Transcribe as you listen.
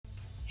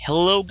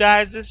Hello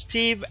guys, it's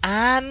Steve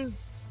and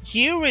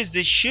here is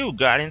the issue,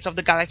 Guardians of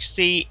the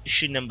Galaxy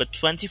issue number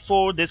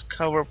 24. This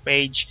cover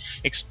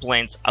page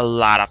explains a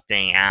lot of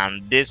things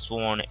and this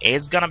one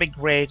is gonna be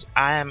great.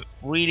 I am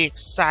really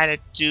excited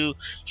to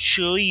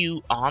show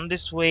you on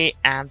this way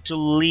and to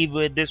leave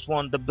with this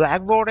one. The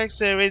Black Vortex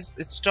series,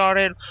 it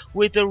started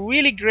with a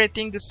really great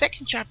thing. The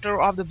second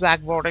chapter of the Black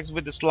Vortex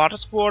with the Slaughter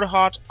Squad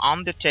hot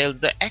on the tails.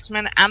 The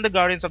X-Men and the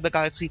Guardians of the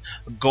Galaxy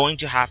are going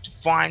to have to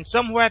find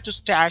somewhere to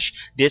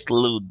stash this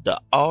loot.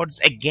 The odds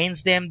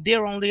against them,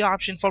 their only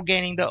option for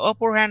gaining the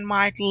upper hand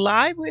might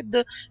lie with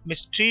the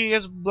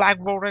mysterious Black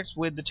Vortex,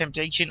 with the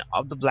temptation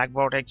of the Black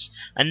Vortex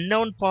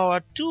unknown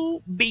power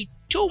to be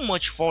too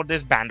much for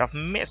this band of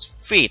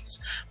misfits.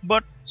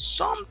 But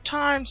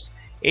sometimes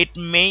it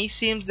may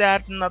seem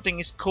that nothing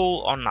is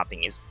cool or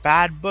nothing is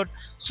bad, but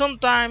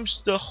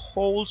sometimes the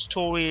whole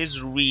story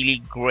is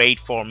really great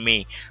for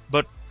me.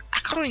 But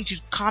according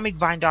to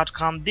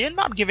comicvine.com, they're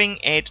not giving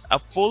it a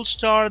full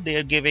star,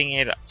 they're giving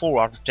it a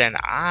 4 out of 10.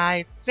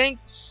 I think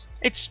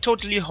it's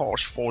totally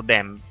harsh for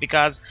them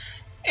because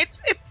it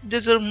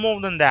deserves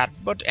more than that.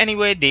 But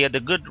anyway, they are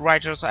the good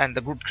writers and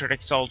the good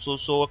critics also,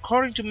 so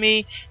according to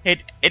me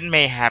it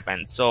may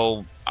happen.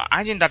 So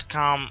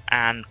IGN.com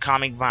and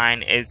Comic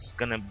Vine is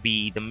gonna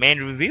be the main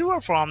reviewer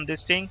from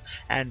this thing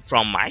and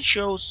from my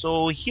show.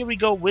 So here we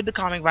go with the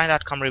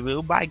ComicVine.com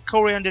review by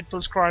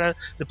Undeadpool Schroeder.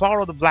 The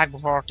power of the Black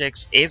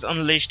Vortex is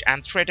unleashed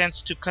and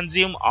threatens to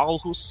consume all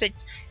who seek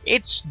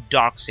its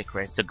dark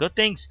secrets. The good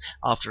things: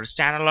 after a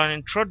standalone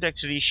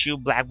introductory issue,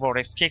 Black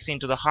Vortex kicks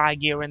into the high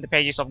gear in the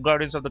pages of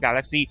Guardians of the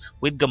Galaxy,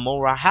 with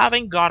Gamora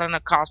having gotten a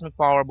cosmic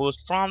power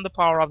boost from the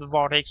power of the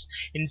Vortex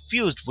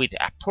infused with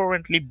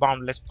apparently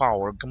boundless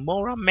power.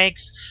 Gamora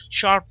makes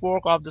sharp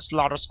work of the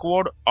Slaughter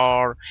Squad,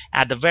 or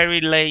at the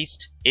very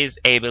least is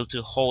able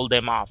to hold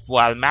them off,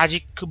 while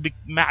magic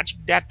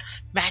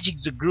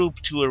the group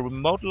to a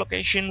remote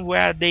location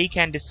where they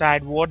can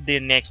decide what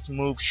their next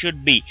move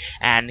should be.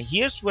 And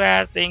here's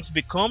where things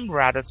become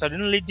rather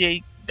suddenly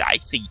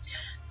dicey.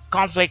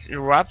 Conflict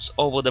erupts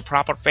over the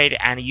proper fate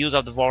and use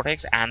of the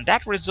Vortex, and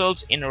that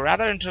results in a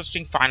rather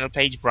interesting final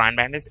page. Brian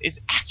Bendis is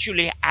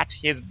actually at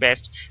his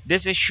best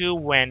this issue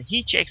when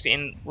he checks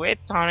in with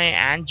Tony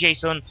and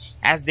Jason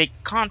as they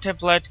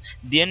contemplate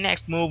their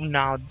next move.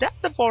 Now that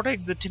the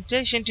Vortex, the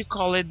temptation to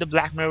call it the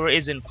Black Mirror,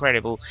 is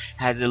incredible,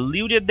 has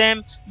eluded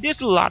them, there's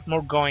a lot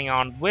more going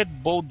on with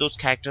both those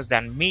characters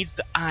than meets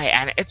the eye,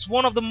 and it's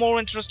one of the more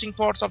interesting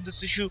parts of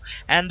this issue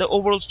and the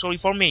overall story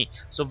for me.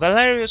 So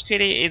Valerio's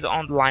Kitty is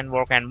on the line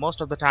work, and most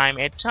of the time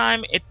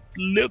it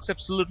looks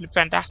absolutely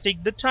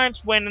fantastic. The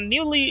times when a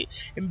newly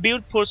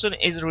imbued person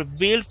is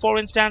revealed, for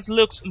instance,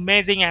 looks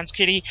amazing, and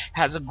Skitty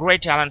has a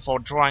great talent for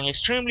drawing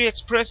extremely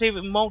expressive,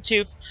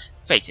 emotive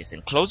faces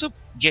in close-up.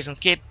 Jason's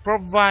kit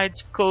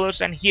provides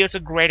colors, and here's a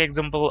great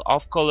example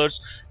of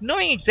colors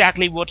knowing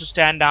exactly what to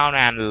stand down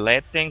and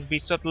let things be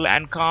subtle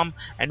and calm,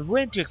 and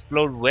when to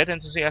explode with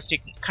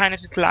enthusiastic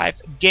kinetic life.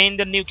 Gain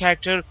the new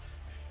character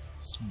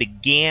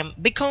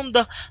become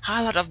the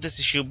highlight of this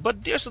issue,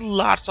 but there's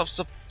lots of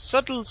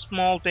subtle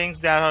small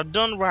things that are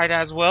done right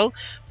as well,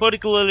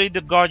 particularly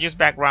the gorgeous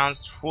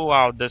backgrounds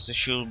throughout this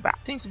issue. Bad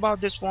things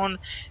about this one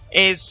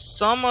is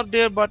some are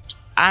there, but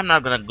I'm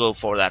not gonna go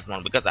for that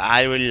one because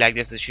I really like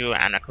this issue,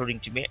 and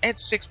according to me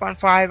it's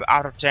 6.5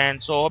 out of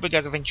 10. So I hope you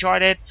guys have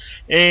enjoyed it,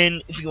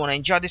 and if you want to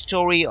enjoy the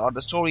story or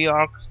the story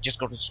arc,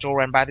 just go to the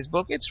store and buy this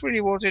book. It's really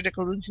worth it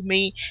according to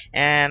me.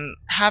 And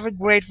have a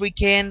great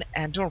weekend,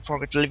 and don't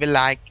forget to leave a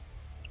like,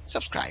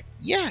 subscribe,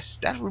 yes,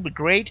 that would be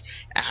great,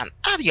 and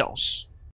adios.